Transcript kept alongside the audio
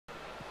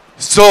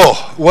So,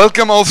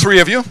 welcome all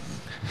three of you.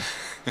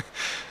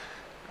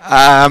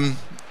 I'm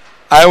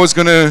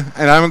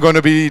going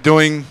to be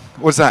doing,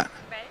 what's that?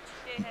 Badge?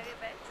 Do you have your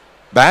badge?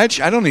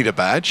 Badge? I don't need a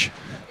badge.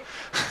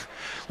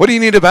 What do you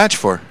need a badge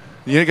for?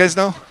 You guys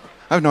know?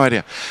 I have no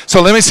idea.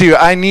 So let me see.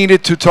 I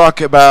needed to talk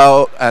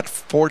about at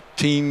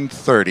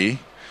 14:30.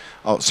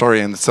 Oh, sorry,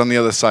 and it's on the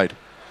other side.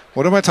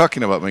 What am I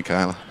talking about,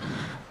 Michaela?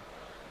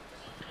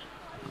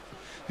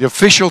 The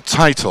official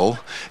title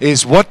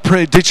is what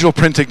digital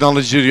print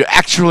technology do you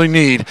actually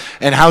need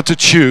and how to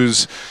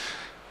choose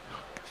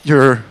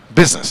your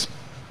business.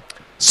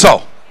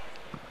 So,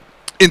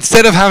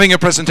 instead of having a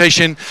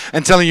presentation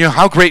and telling you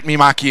how great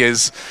Mimaki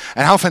is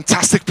and how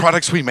fantastic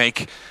products we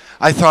make,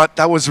 I thought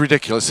that was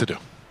ridiculous to do.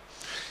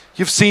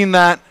 You've seen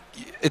that.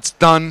 It's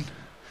done.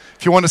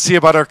 If you want to see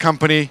about our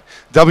company,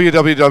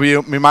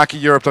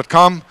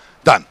 www.mimakieurope.com,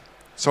 done.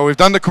 So we've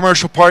done the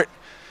commercial part.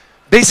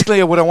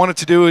 Basically, what I wanted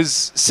to do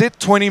is sit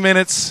 20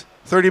 minutes,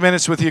 30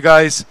 minutes with you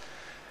guys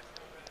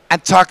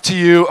and talk to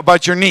you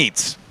about your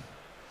needs.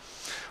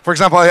 For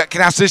example, I can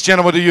ask this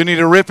gentleman, do you need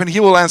a rip? And he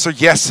will answer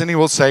yes, and he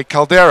will say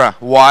Caldera.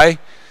 Why?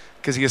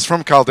 Because he is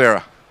from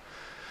Caldera.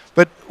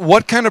 But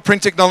what kind of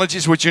print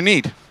technologies would you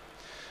need?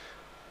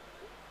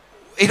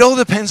 It all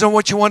depends on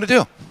what you want to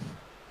do.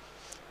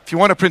 If you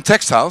want to print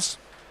textiles,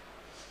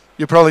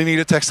 you probably need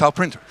a textile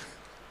printer.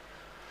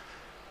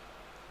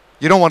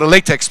 You don't want a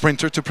latex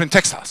printer to print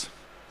textiles.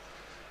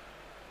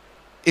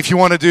 If you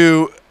want to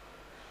do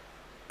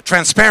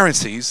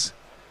transparencies,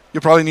 you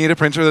probably need a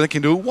printer that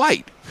can do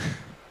white.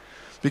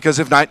 Because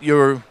if not,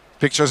 your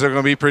pictures are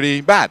going to be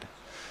pretty bad.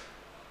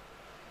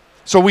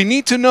 So we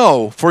need to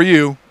know for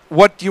you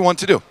what you want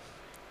to do.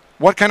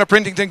 What kind of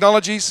printing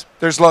technologies?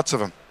 There's lots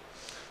of them.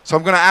 So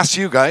I'm going to ask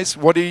you guys,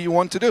 what do you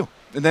want to do?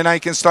 And then I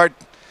can start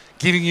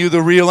giving you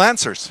the real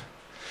answers.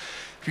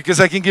 Because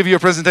I can give you a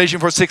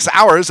presentation for 6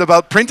 hours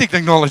about printing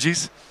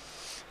technologies.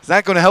 It's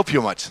not going to help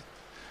you much.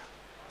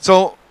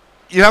 So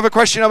you have a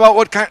question about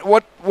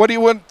what do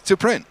you want to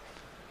print?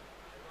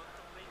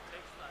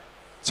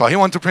 So he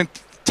wants to print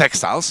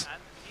textiles.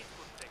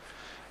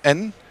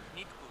 And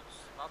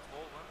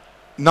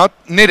not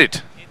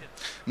knitted.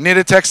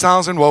 Knitted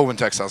textiles and woven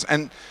textiles.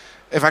 And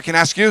if I can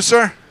ask you,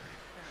 sir?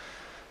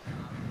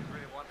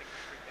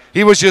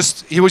 He was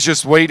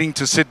just waiting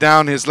to sit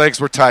down. His legs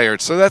were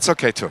tired, so that's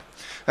okay too.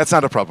 That's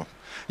not a problem.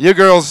 You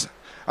girls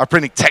are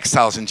printing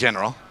textiles in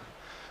general.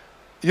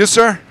 You,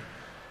 sir?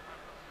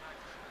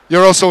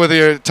 You're also with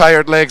your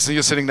tired legs and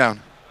you're sitting down.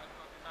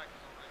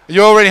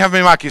 You already have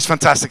Mimaki. It's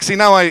fantastic. See,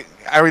 now I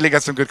really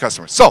got some good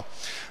customers. So,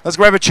 let's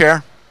grab a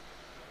chair.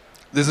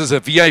 This is a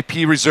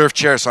VIP reserved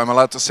chair, so I'm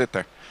allowed to sit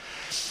there.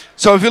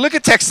 So, if you look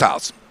at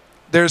textiles,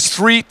 there's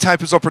 3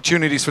 types of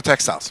opportunities for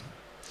textiles.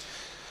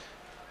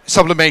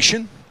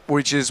 Sublimation,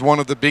 which is one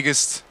of the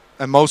biggest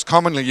and most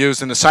commonly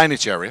used in the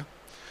signage area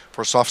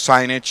for soft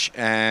signage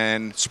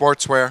and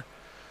sportswear,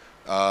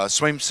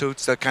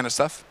 swimsuits, that kind of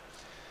stuff.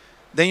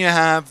 Then you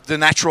have the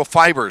natural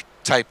fiber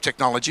type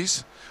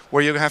technologies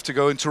where you have to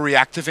go into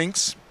reactive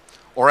inks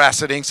or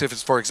acid inks if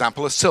it's, for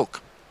example, a silk.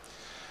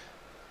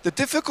 The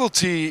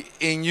difficulty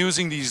in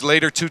using these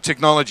later 2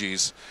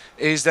 technologies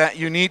is that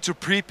you need to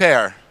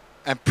prepare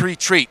and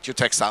pre-treat your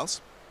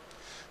textiles.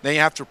 Then you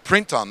have to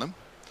print on them.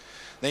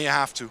 Then you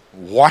have to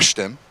wash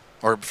them,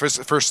 or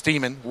first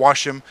steam and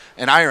wash them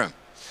and iron them.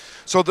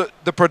 So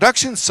the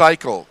production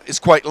cycle is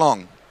quite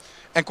long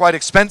and quite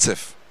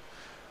expensive.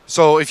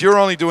 So if you're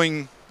only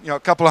doing a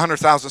couple of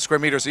 100,000 square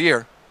meters a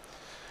year,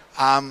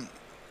 it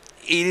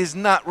is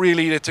not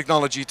really the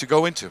technology to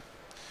go into.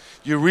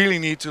 You really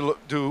need to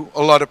do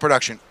a lot of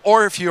production.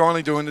 Or if you're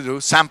only doing to do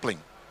sampling,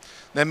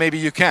 then maybe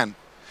you can.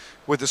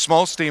 With a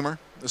small steamer,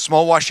 a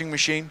small washing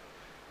machine,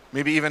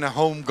 maybe even a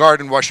home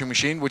garden washing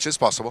machine, which is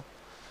possible.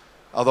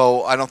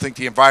 Although I don't think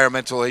the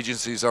environmental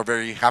agencies are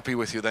very happy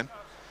with you then.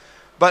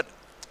 But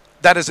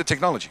that is a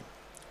technology.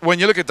 When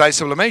you look at dye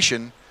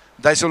sublimation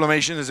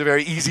is a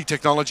very easy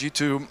technology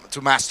to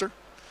master.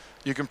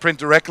 You can print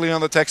directly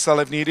on the textile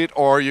if needed,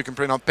 or you can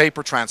print on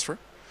paper transfer.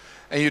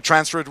 And you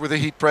transfer it with a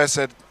heat press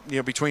at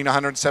between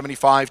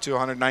 175 to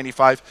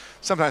 195,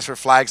 sometimes for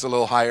flags a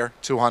little higher,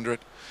 200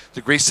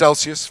 degrees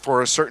Celsius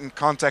for a certain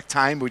contact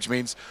time, which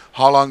means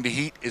how long the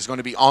heat is going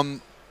to be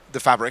on the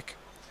fabric.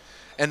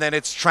 And then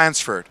it's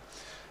transferred.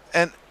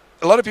 And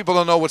a lot of people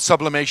don't know what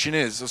sublimation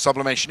is, or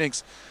sublimation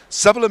inks.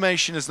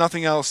 Sublimation is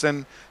nothing else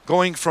than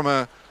going from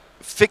a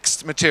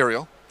fixed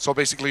material, so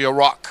basically a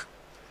rock,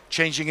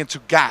 changing into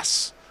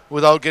gas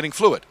without getting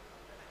fluid.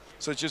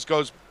 So it just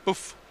goes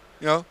poof,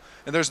 and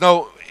there's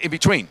no in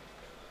between.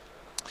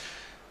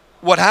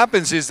 What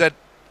happens is that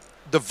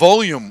the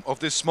volume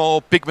of this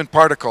small pigment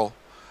particle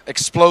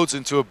explodes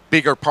into a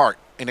bigger part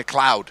in a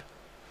cloud.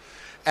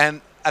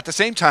 And at the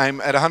same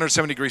time, at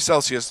 170 degrees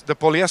Celsius, the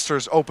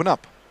polyesters open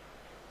up.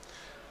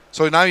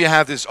 So now you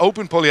have this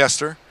open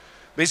polyester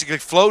basically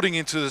floating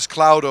into this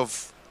cloud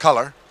of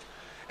color.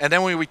 And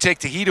then when we take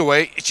the heat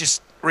away, it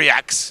just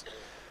reacts.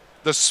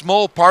 The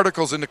small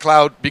particles in the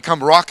cloud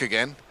become rock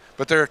again,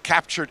 but they're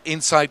captured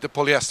inside the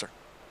polyester.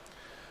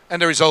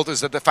 And the result is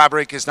that the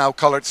fabric is now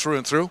colored through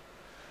and through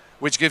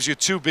which gives you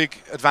two big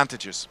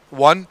advantages.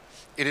 One,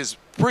 it is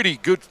pretty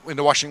good in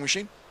the washing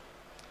machine.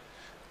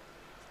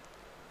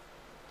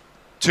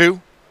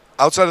 Two,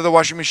 outside of the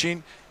washing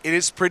machine, it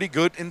is pretty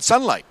good in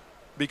sunlight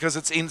because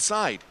it's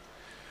inside.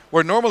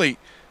 Where normally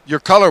your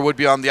color would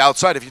be on the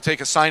outside. If you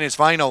take a signage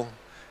vinyl,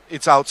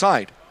 it's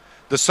outside.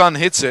 The sun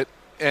hits it,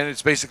 and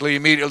it's basically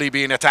immediately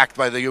being attacked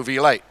by the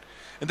UV light.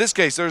 In this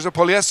case, there's a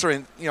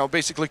polyester,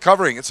 basically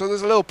covering it, so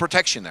there's a little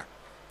protection there.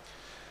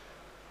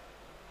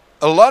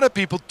 A lot of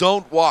people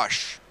don't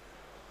wash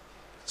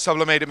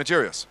sublimated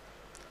materials.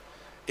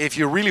 If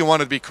you really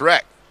want to be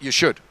correct, you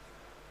should.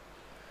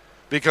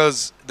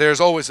 Because there's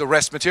always a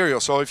rest material.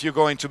 So if you're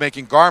going to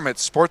making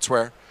garments,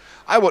 sportswear,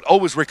 I would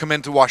always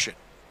recommend to wash it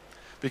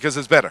because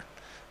it's better.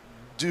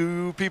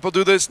 Do people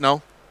do this?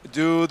 No.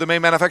 Do the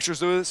main manufacturers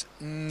do this?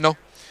 No.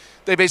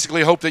 They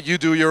basically hope that you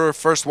do your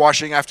first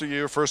washing after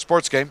your first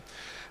sports game.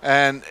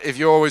 And if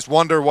you always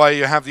wonder why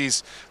you have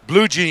these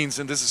blue jeans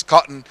and this is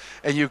cotton,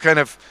 and you kind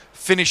of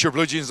finish your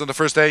blue jeans on the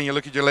first day and you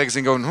look at your legs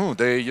and go,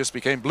 they just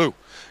became blue.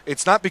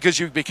 It's not because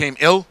you became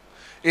ill.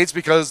 It's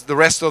because the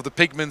rest of the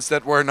pigments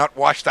that were not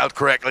washed out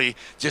correctly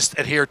just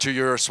adhere to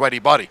your sweaty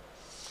body.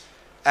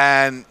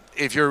 And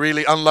if you're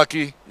really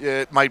unlucky,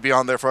 it might be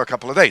on there for a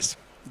couple of days,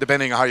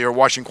 depending on how your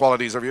washing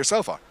qualities of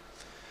yourself are.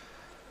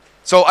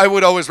 So I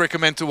would always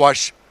recommend to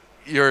wash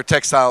your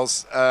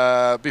textiles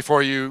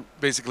before you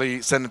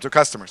basically send them to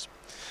customers.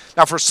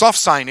 Now for soft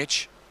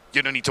signage,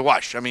 you don't need to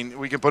wash. I mean,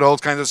 we can put all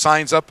kinds of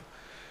signs up.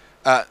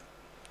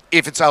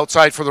 If it's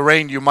outside for the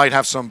rain, you might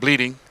have some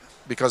bleeding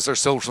because there's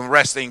still some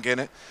rest ink in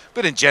it.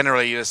 But in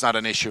generally, it's not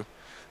an issue.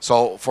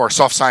 So for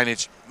soft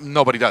signage,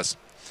 nobody does.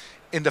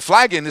 In the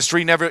flag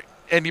industry, never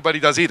anybody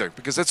does either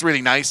because that's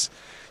really nice.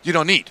 You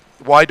don't need.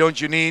 Why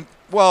don't you need?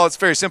 Well, it's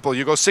very simple.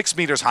 You go 6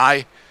 meters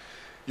high.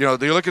 You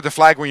look at the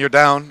flag when you're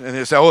down, and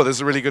you say, oh, this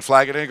is a really good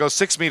flag. And then it goes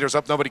 6 meters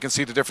up. Nobody can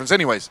see the difference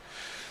anyways.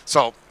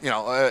 So,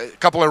 a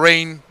couple of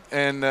rain,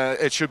 and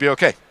it should be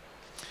okay.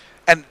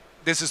 And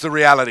this is the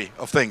reality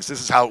of things. This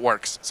is how it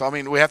works. So, I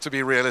mean, we have to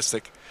be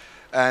realistic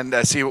and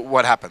see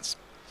what happens.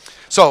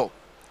 So,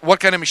 what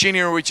kind of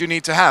machinery would you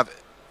need to have?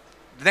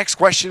 The next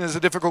question is a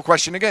difficult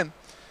question again.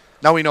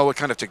 Now we know what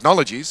kind of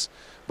technologies,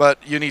 but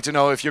you need to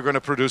know if you're going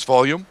to produce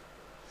volume,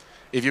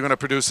 if you're going to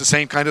produce the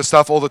same kind of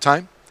stuff all the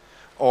time,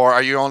 or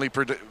are you only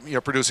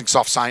producing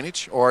soft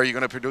signage, or are you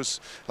going to produce,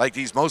 like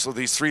most of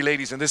these three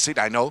ladies in this seat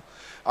I know,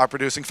 are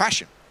producing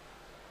fashion.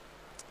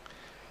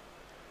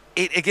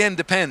 It again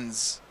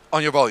depends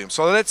on your volume.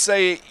 So let's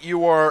say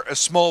you are a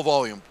small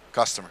volume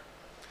customer,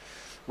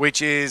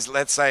 which is,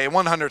 let's say,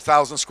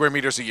 100,000 square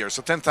meters a year,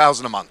 so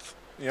 10,000 a month.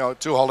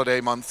 2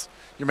 holiday months,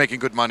 you're making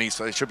good money,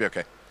 so it should be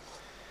okay.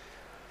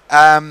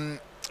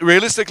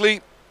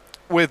 Realistically,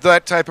 with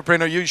that type of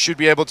printer, you should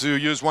be able to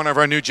use one of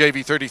our new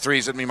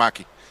JV33s at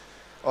Mimaki,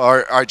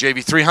 or our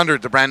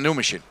JV300, the brand new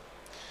machine.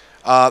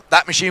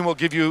 That machine will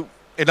give you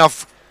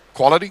enough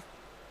quality,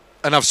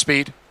 enough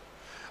speed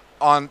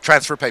on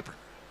transfer paper.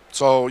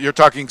 So you're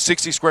talking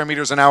 60 square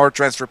meters an hour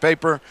transfer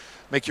paper.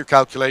 Make your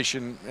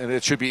calculation, and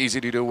it should be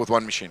easy to do with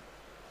one machine.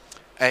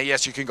 And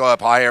yes, you can go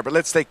up higher, but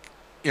let's take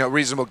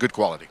reasonable good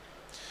quality.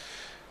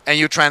 And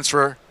you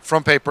transfer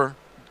from paper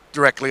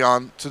directly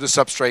on to the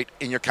substrate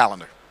in your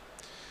calendar.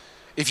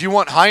 If you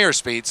want higher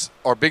speeds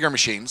or bigger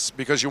machines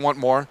because you want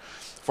more,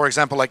 for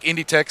example, like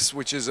Inditex,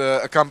 which is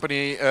a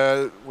company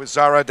with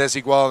Zara,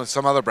 Desigual, and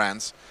some other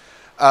brands,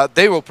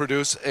 they will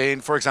produce,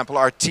 for example,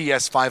 our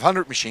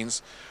TS500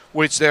 machines,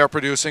 which they are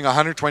producing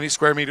 120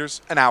 square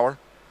meters an hour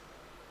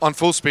on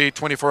full speed,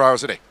 24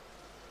 hours a day.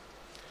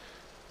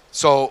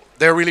 So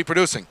they're really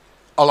producing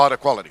a lot of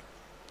quality.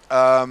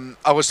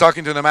 I was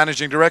talking to the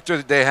managing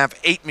director. They have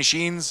 8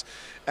 machines,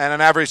 and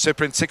on average, they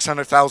print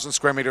 600,000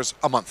 square meters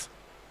a month.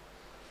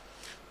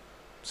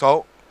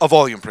 So a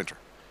volume printer.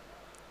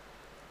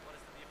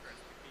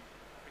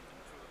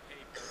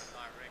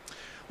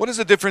 What is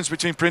the difference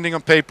between printing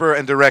on paper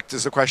and direct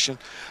is the question.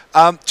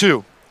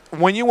 2,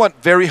 when you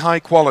want very high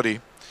quality,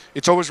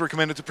 it's always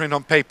recommended to print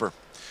on paper.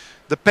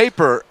 The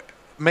paper,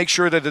 make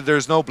sure that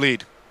there's no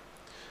bleed.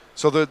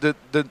 So the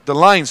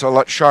lines are a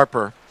lot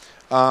sharper.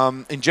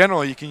 In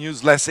general, you can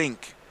use less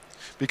ink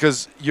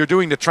because you're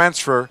doing the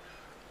transfer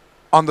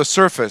on the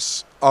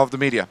surface of the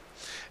media.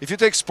 If you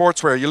take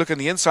sportswear, you look on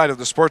the inside of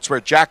the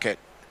sportswear jacket,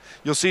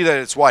 you'll see that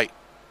it's white.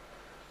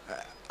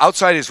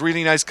 Outside is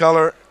really nice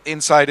color,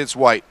 inside it's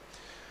white.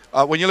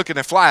 When you look at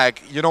a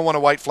flag, you don't want a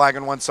white flag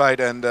on one side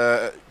and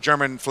a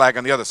German flag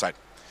on the other side.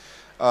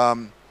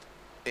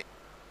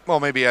 Well,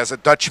 maybe as a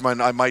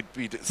Dutchman, I might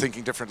be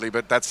thinking differently,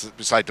 but that's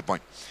beside the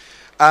point.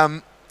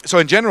 So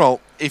in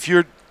general, if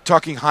you're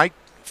talking high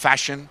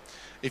fashion,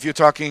 if you're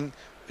talking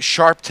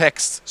sharp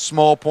text,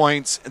 small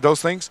points,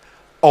 those things,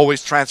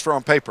 always transfer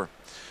on paper.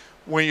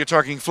 When you're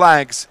talking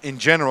flags, in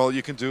general,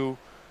 you can do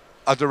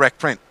a direct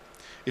print.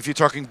 If you're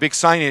talking big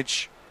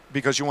signage,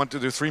 because you want to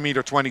do 3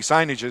 meter 20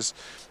 signages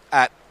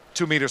at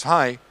 2 meters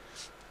high,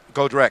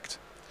 go direct.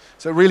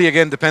 So it really,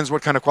 again, depends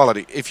what kind of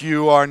quality. If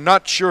you are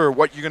not sure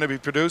what you're going to be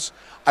produced,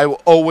 I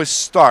will always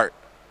start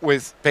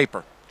with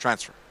paper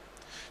transfer.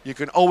 You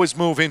can always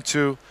move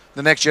into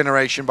the next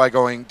generation by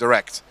going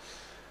direct.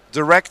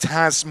 Direct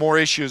has more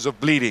issues of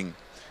bleeding.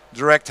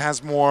 Direct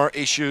has more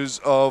issues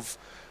of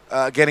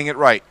getting it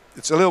right.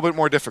 It's a little bit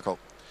more difficult.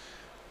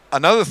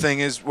 Another thing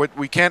is what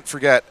we can't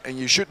forget, and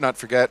you should not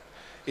forget,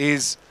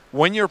 is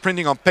when you're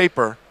printing on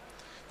paper,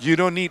 you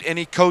don't need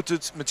any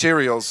coated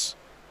materials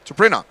to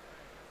print on.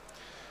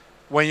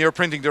 When you're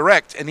printing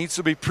direct, it needs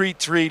to be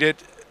pre-treated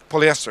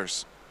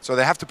polyesters. So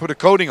they have to put a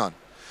coating on.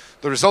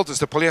 The result is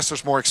the polyester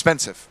is more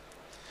expensive.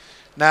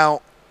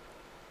 Now,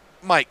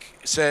 Mike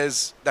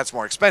says that's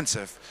more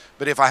expensive,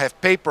 but if I have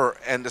paper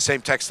and the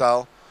same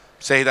textile,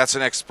 say that's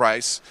an X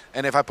price,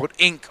 and if I put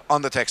ink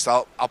on the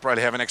textile, I'll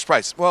probably have an X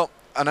price. Well,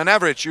 on an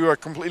average, you are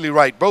completely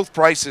right. Both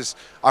prices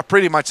are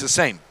pretty much the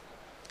same.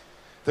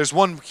 There's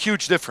one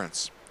huge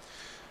difference.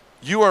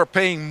 You are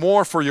paying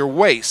more for your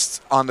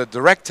waste on the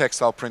direct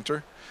textile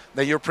printer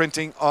than you're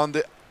printing on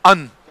the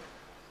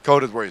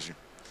uncoated version.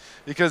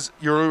 Because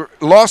your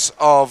loss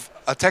of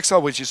a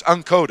textile which is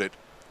uncoated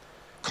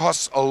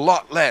costs a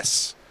lot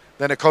less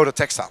than a coated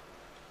textile.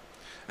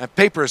 And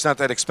paper is not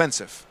that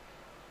expensive.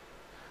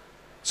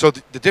 So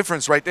the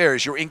difference right there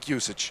is your ink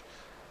usage.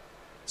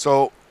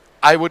 So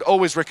I would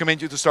always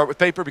recommend you to start with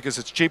paper because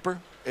it's cheaper,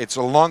 it's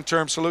a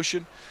long-term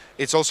solution,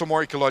 it's also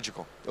more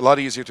ecological, a lot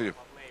easier to do.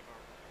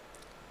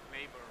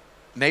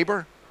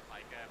 Neighbor?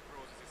 Like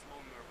process is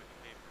longer with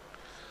the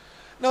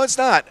paper. No, it's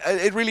not.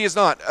 It really is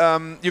not.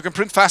 You can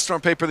print faster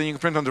on paper than you can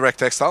print on direct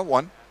textile,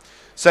 one.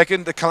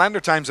 Second, the calendar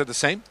times are the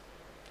same,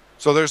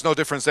 so there's no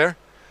difference there.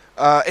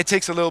 It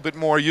takes a little bit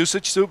more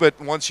usage too, but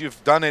once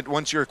you've done it,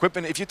 once your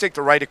equipment, if you take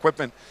the right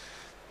equipment,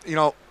 you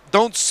know,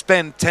 don't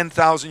spend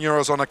 10,000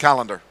 euros on a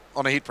calendar,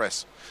 on a heat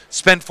press.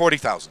 Spend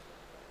 40,000.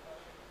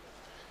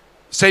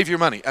 Save your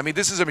money. I mean,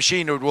 this is a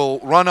machine that will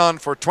run on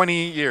for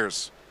 20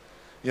 years.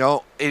 You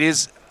know, it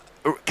is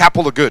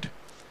capital good.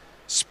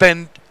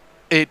 Spend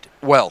it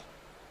well.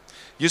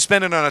 You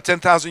spend it on a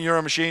 10,000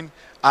 euro machine,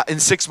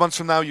 in 6 months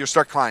from now, you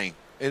start crying.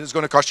 It is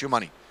going to cost you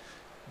money.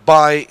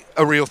 Buy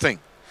a real thing.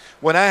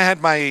 When I had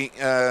my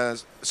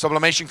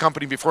sublimation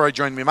company before I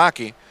joined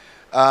Mimaki,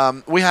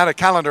 we had a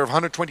calendar of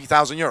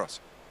 120,000 euros.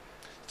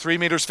 3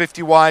 meters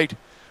 50 wide,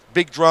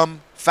 big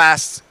drum,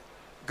 fast,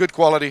 good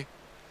quality.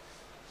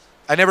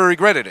 I never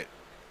regretted it.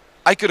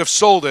 I could have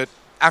sold it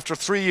after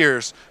 3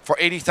 years for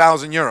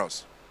 80,000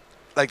 euros,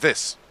 like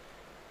this.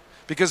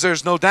 Because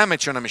there's no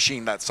damage on a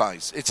machine that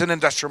size. It's an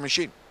industrial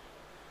machine.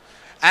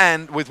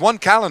 And with one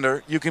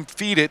calendar, you can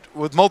feed it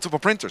with multiple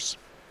printers.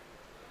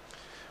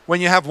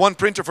 When you have one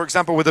printer, for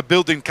example, with a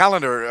built-in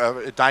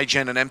calendar,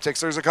 Digen and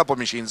MTEX, there's a couple of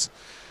machines.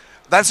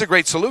 That's a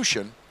great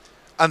solution.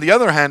 On the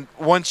other hand,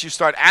 once you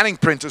start adding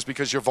printers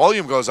because your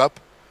volume goes up,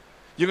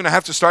 you're going to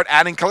have to start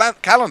adding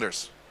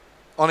calendars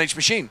on each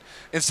machine.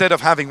 Instead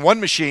of having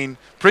one machine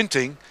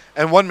printing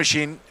and one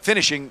machine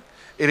finishing,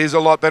 it is a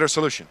lot better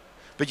solution.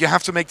 But you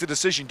have to make the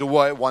decision, do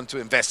I want to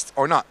invest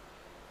or not?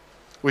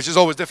 Which is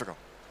always difficult.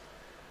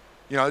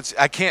 You know,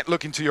 I can't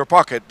look into your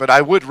pocket, but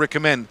I would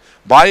recommend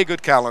buy a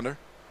good calendar,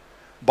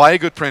 buy a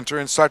good printer,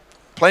 and start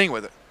playing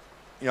with it.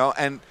 You know,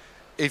 and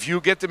if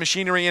you get the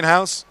machinery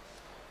in-house,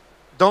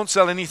 don't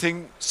sell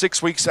anything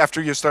 6 weeks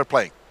after you start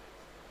playing.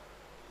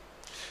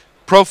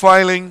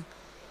 Profiling,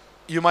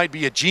 you might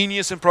be a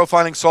genius in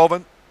profiling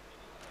solvent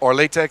or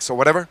latex or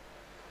whatever.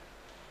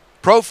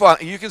 Profile,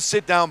 you can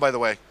sit down, by the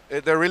way.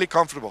 They're really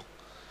comfortable.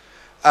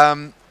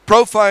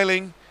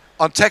 Profiling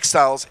on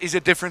textiles is a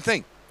different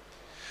thing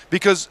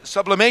because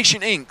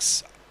sublimation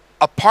inks,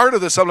 a part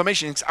of the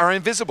sublimation inks are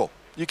invisible.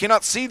 You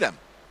cannot see them.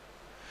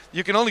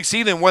 You can only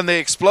see them when they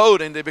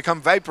explode and they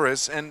become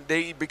vaporous and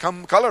they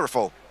become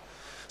colorful.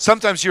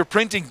 Sometimes you're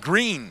printing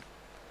green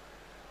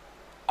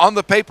on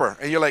the paper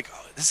and you're like,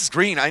 oh, this is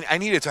green. I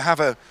need it to have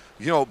a,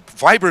 you know,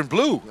 vibrant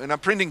blue, and I'm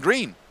printing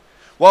green.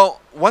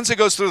 Well, once it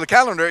goes through the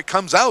calendar, it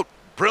comes out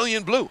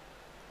brilliant blue.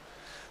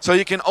 So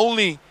you can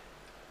only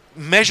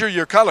measure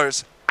your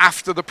colors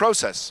after the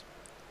process.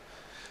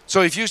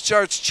 So if you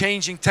start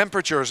changing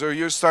temperatures or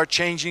you start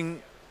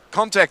changing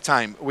contact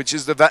time, which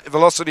is the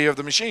velocity of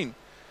the machine,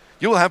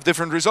 you will have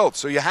different results.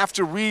 So you have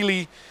to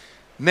really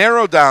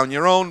narrow down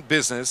your own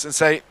business and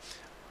say,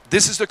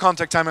 this is the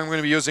contact time I'm going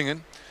to be using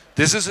in.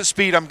 This is the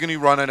speed I'm going to be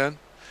running in.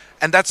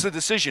 And that's the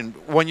decision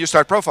when you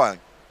start profiling.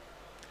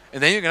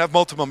 And then you can have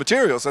multiple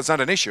materials. That's not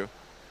an issue.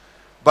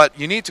 But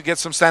you need to get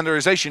some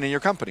standardization in your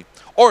company.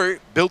 Or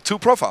build two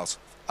profiles,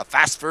 a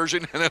fast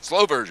version and a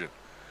slow version.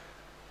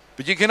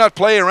 But you cannot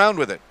play around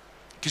with it.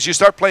 Because you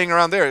start playing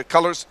around there,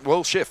 colors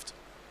will shift.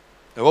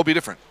 It will be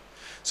different.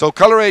 So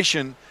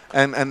coloration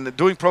and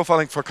doing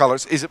profiling for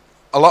colors is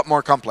a lot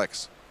more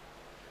complex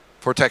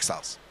for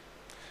textiles.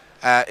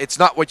 It's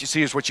not what you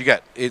see is what you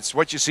get. It's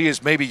what you see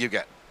is maybe you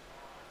get.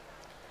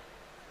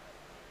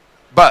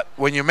 But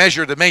when you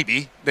measure the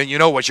maybe, then you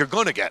know what you're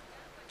going to get.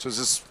 So this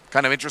is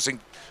kind of interesting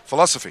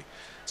philosophy.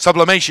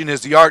 Sublimation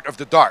is the art of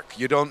the dark.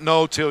 You don't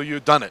know till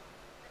you've done it.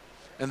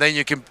 And then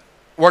you can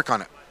work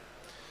on it.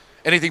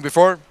 Anything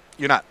before,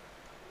 you're not.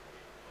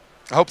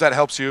 I hope that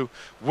helps you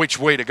which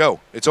way to go.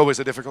 It's always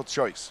a difficult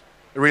choice.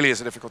 It really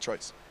is a difficult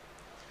choice.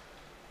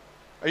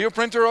 Are you a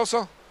printer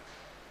also?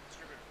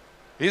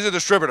 He's a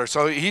distributor,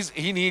 so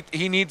he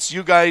needs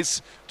you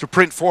guys to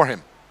print for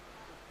him.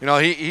 You know,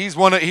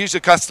 he's a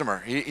customer.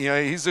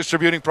 He's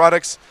distributing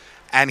products,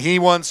 and he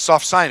wants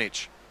soft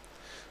signage.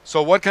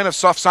 So what kind of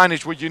soft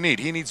signage would you need?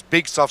 He needs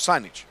big soft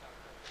signage.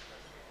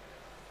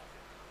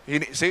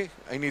 See,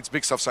 he needs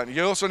big soft signage.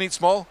 You also need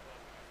small.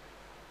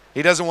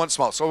 He doesn't want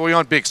small, so we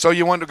want big. So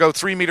you want to go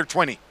 3 meter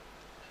 20,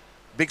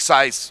 big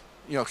size,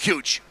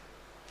 huge.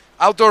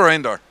 Outdoor or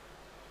indoor?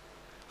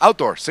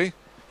 Outdoor. See,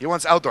 he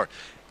wants outdoor.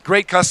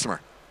 Great customer.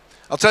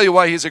 I'll tell you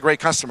why he's a great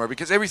customer,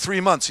 because every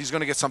 3 months he's going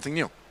to get something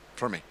new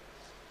from me.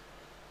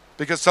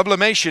 Because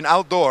sublimation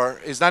outdoor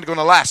is not going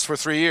to last for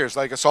 3 years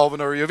like a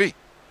solvent or a UV.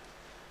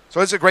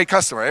 So it's a great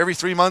customer. Every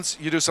 3 months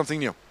you do something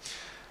new.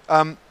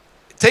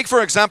 Take,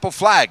 for example,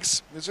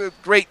 flags. It's a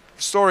great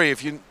story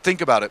if you think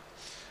about it.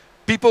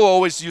 People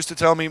always used to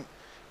tell me,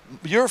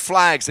 your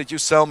flags that you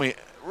sell me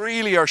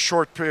really are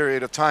short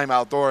period of time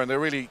outdoor and they're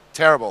really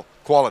terrible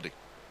quality.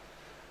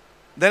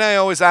 Then I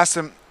always ask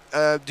them,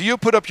 do you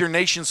put up your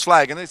nation's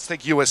flag? And let's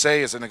take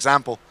USA as an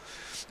example.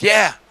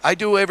 Yeah, I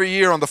do every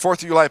year on the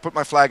 4th of July, I put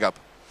my flag up.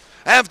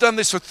 I have done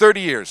this for 30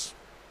 years.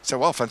 I said,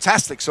 well,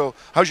 fantastic. So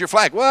how's your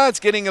flag? Well, it's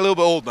getting a little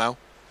bit old now.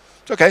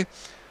 It's okay.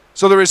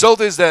 So the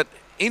result is that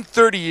in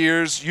 30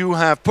 years, you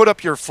have put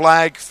up your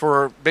flag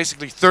for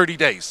basically 30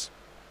 days.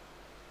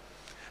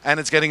 And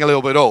it's getting a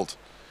little bit old.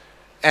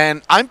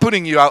 And I'm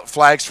putting you out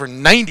flags for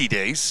 90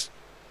 days.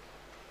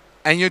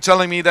 And you're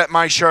telling me that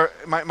my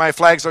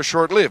flags are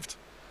short-lived.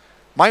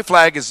 My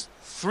flag is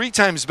 3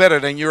 times better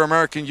than your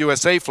American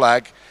USA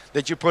flag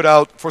that you put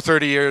out for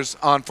 30 years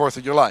on 4th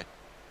of July.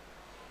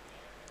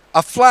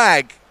 A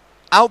flag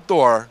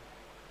outdoor,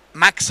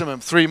 maximum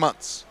 3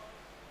 months.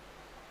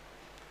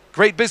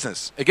 Great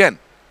business. Again,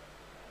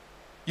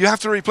 you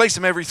have to replace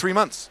them every 3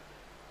 months.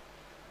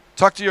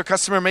 Talk to your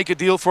customer, make a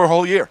deal for a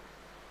whole year.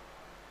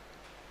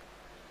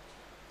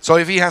 So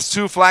if he has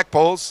 2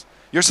 flagpoles,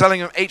 you're selling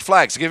him 8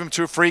 flags. Give him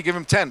 2 free, give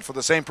him 10 for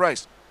the same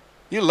price.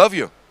 He'll love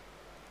you.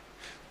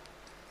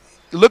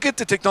 Look at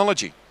the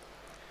technology.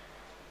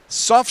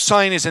 Soft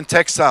signage and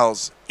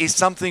textiles is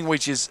something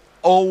which is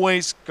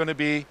always going to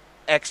be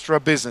extra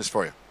business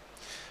for you.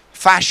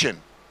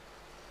 Fashion.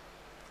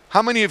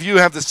 How many of you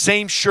have the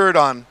same shirt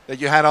on that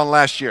you had on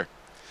last year?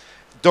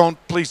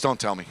 Please don't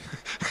tell me.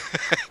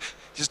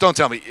 Just don't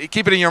tell me.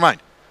 Keep it in your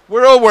mind.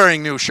 We're all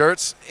wearing new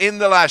shirts. In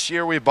the last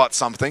year, we bought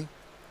something.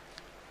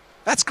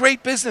 That's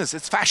great business.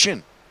 It's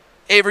fashion.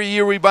 Every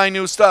year we buy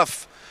new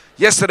stuff.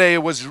 Yesterday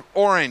it was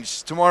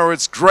orange. Tomorrow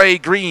it's gray,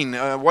 green,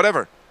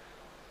 whatever.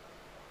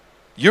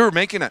 You're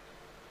making it.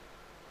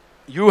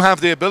 You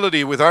have the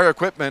ability with our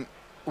equipment,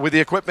 with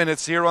the equipment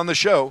that's here on the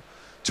show,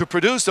 to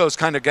produce those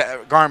kind of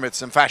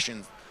garments and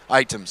fashion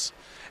items.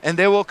 And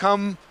they will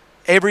come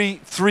every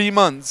 3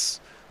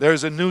 months.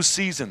 There's a new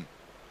season.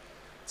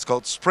 It's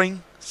called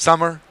spring,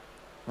 summer,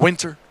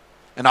 winter,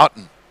 and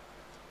autumn.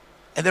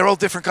 And they're all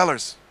different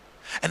colors.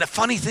 And the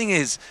funny thing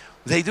is,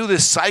 they do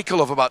this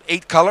cycle of about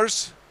 8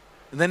 colors,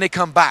 and then they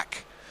come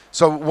back.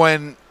 So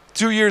when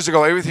 2 years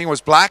ago everything was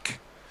black,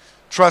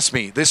 trust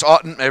me, this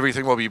autumn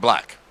everything will be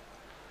black.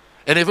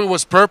 And if it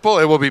was purple,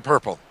 it will be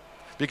purple.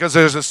 Because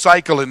there's a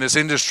cycle in this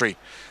industry.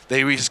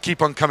 They just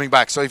keep on coming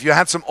back. So if you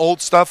had some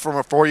old stuff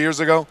from 4 years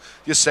ago,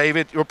 you save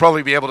it. You'll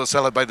probably be able to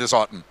sell it by this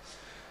autumn.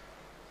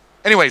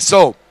 Anyway,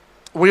 so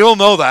we all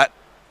know that,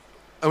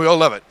 and we all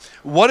love it.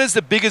 What is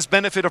the biggest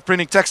benefit of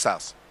printing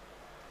textiles?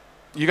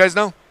 You guys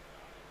know?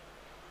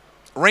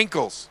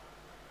 Wrinkles.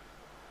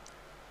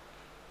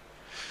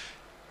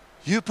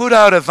 You put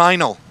out a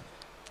vinyl,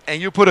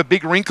 and you put a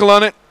big wrinkle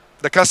on it,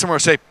 the customer will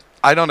say,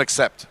 I don't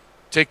accept.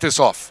 Take this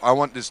off. I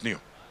want this new.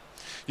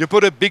 You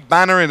put a big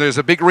banner and there's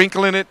a big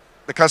wrinkle in it,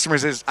 the customer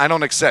says, I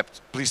don't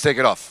accept. Please take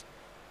it off.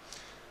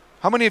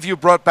 How many of you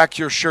brought back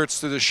your shirts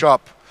to the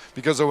shop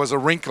because there was a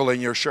wrinkle in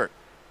your shirt?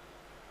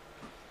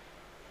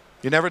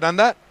 You never done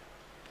that?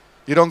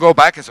 You don't go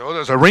back and say, oh,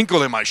 there's a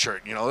wrinkle in my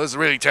shirt. You know, this is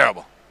really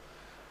terrible.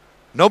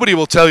 Nobody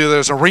will tell you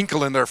there's a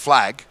wrinkle in their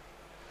flag.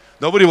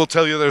 Nobody will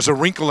tell you there's a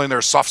wrinkle in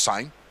their soft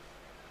sign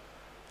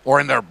or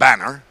in their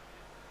banner.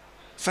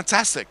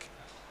 Fantastic.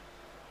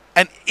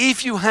 And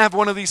if you have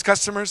one of these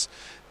customers,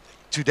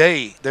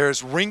 today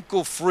there's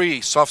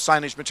wrinkle-free soft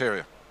signage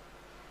material,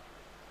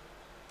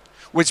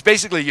 which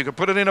basically you can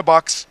put it in a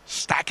box,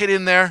 stack it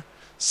in there,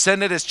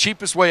 send it as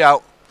cheapest way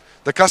out.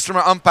 The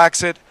customer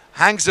unpacks it,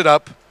 hangs it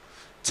up,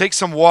 takes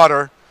some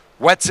water,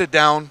 wets it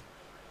down,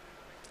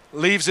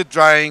 leaves it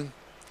drying.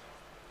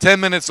 10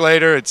 minutes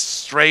later, it's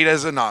straight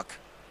as a knock.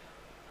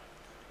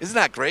 Isn't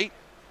that great?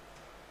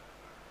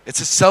 It's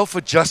a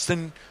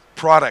self-adjusting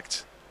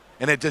product,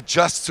 and it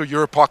adjusts to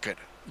your pocket,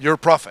 your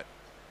profit.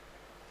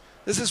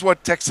 This is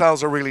what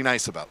textiles are really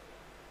nice about.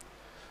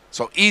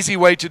 So easy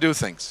way to do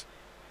things.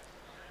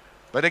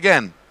 But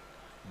again,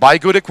 buy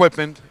good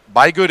equipment,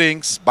 buy good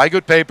inks, buy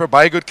good paper,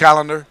 buy a good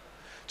calendar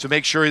to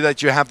make sure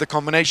that you have the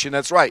combination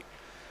that's right.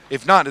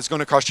 If not, it's going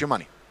to cost you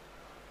money.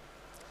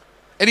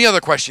 Any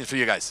other questions for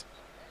you guys?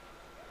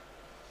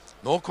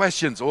 No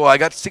questions. Oh, I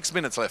got 6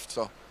 minutes left.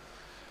 So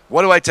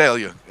what do I tell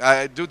you?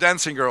 I do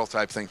dancing girl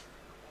type thing.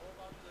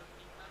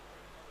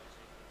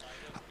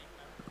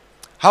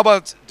 How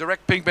about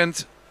direct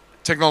pigment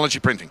technology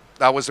printing?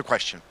 That was the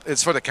question.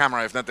 It's for the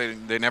camera. If not,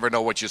 they never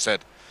know what you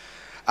said.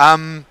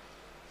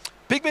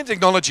 Pigment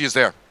technology is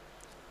there,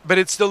 but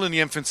it's still in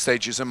the infant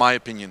stages, in my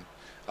opinion.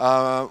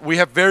 We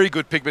have very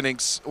good pigment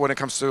inks when it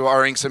comes to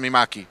our inks and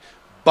Mimaki.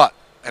 But,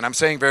 and I'm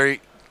saying very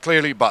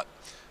clearly but,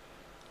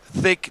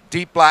 thick,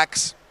 deep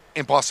blacks,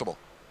 impossible.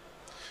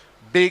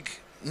 Big,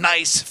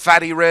 nice,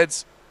 fatty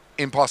reds,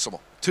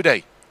 impossible.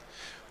 Today.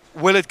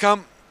 Will it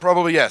come?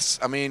 Probably yes.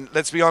 I mean,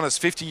 let's be honest,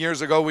 50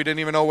 years ago, we didn't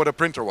even know what a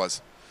printer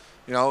was.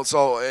 You know,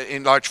 so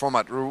in large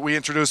format. We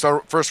introduced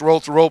our first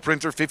roll-to-roll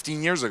printer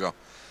 15 years ago.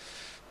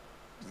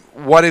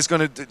 What is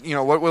going to, you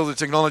know, what will the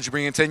technology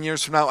bring in 10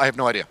 years from now? I have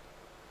no idea.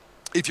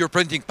 If you're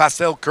printing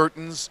pastel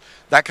curtains,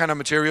 that kind of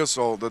material,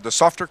 so the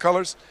softer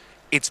colors,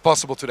 it's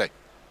possible today.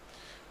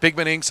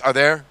 Pigment inks are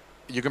there.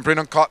 You can print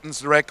on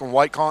cottons direct, on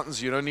white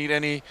cottons. You don't need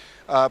any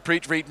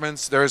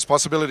pre-treatments. There is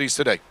possibilities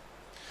today.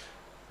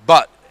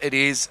 But it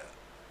is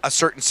a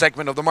certain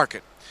segment of the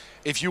market.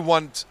 If you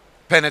want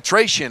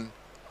penetration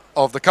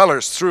of the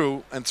colors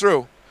through and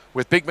through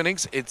with pigment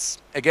inks, it's,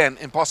 again,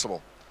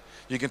 impossible.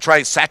 You can try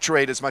and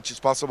saturate as much as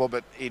possible,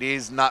 but it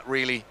is not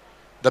really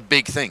the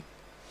big thing.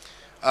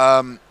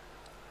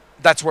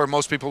 That's where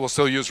most people will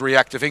still use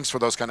reactive inks for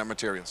those kind of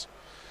materials.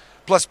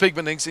 Plus,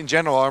 pigment inks in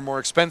general are more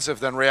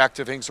expensive than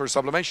reactive inks or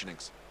sublimation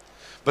inks.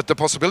 But the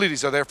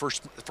possibilities are there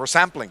for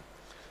sampling,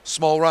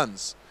 small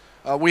runs.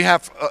 We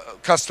have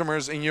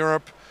customers in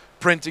Europe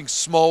printing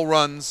small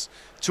runs,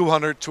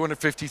 200,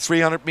 250,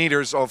 300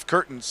 meters of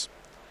curtains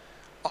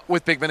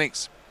with pigment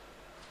inks,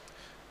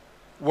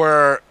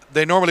 where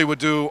they normally would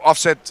do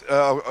offset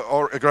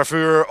or a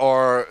gravure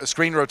or a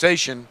screen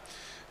rotation,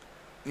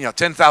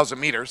 10,000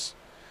 meters.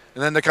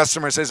 And then the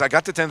customer says, I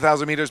got the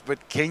 10,000 meters,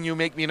 but can you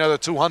make me another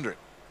 200?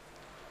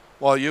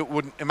 Well, you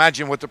wouldn't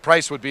imagine what the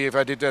price would be if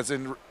I did that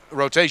in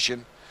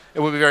rotation. It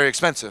would be very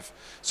expensive.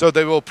 So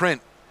they will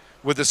print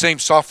with the same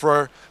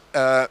software,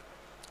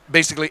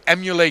 basically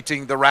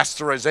emulating the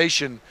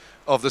rasterization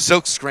of the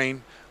silk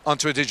screen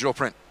onto a digital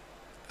print.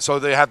 So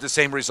they have the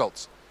same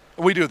results.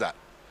 We do that.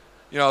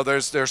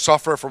 There's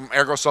software from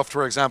ErgoSoft,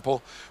 for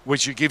example,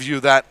 which gives you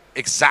that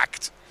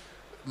exact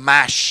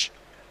mash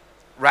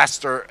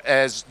raster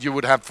as you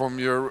would have from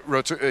your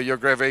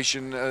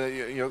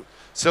gravation,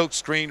 silk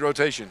screen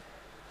rotation.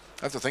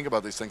 I have to think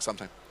about these things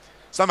sometime.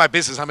 It's not my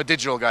business. I'm a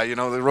digital guy.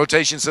 The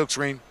rotation silk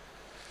screen,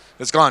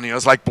 it's gone.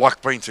 It's like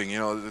block printing.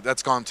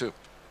 That's gone too.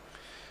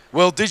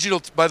 Will digital,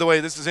 by the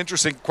way, this is an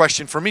interesting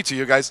question for me to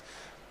you guys.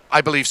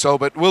 I believe so,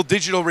 but will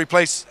digital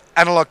replace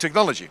analog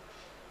technology?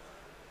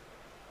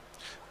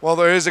 Well,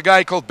 there is a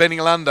guy called Benny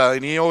Landa,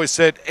 and he always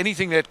said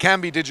anything that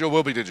can be digital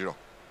will be digital.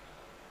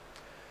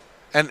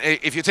 And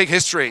if you take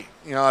history,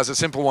 as a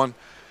simple one,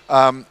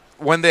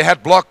 when they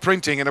had block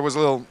printing, and there was a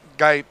little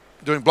guy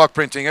doing block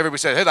printing, everybody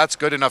said, hey, that's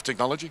good enough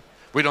technology.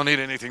 We don't need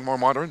anything more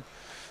modern.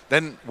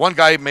 Then one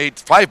guy made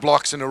 5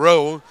 blocks in a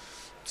row,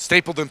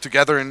 stapled them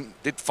together, and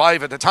did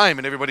 5 at a time,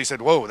 and everybody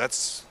said, whoa,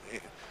 that's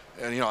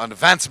an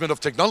advancement of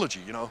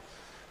technology.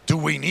 Do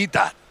we need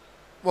that?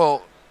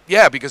 Well,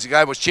 yeah, because the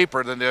guy was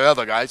cheaper than the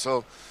other guy,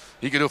 so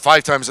he could do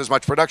 5 times as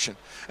much production.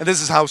 And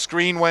this is how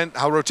screen went,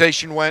 how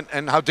rotation went,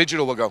 and how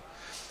digital will go.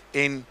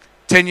 In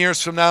 10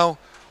 years from now,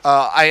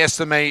 I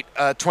estimate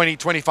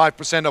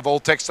 20-25% of all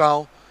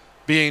textile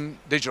being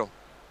digital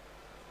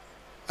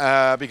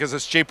because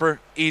it's cheaper,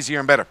 easier,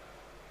 and better.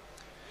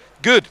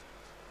 Good.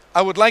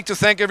 I would like to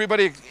thank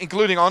everybody,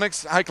 including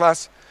Onyx, high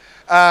class,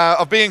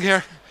 of being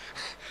here.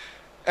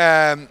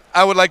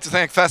 I would like to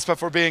thank FESPA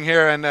for being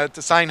here and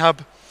the Sign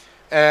Hub.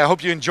 I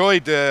hope you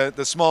enjoyed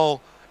the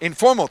small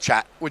informal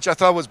chat, which I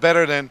thought was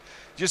better than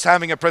just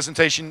having a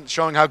presentation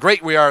showing how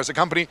great we are as a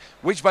company,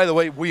 which, by the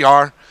way, we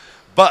are.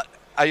 But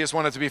I just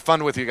wanted to be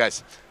fun with you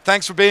guys.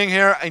 Thanks for being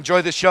here.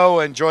 Enjoy the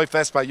show. Enjoy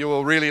FESPA. You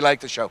will really like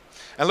the show.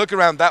 And look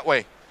around that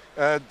way,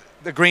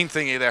 the green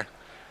thingy there.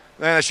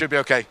 Then it should be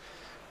okay.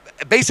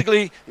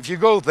 Basically, if you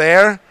go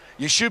there,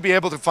 you should be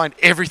able to find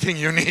everything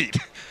you need.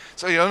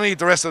 So you don't need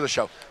the rest of the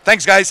show.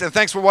 Thanks, guys, and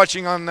thanks for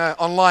watching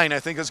online. I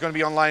think it's going to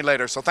be online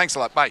later. So thanks a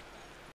lot. Bye.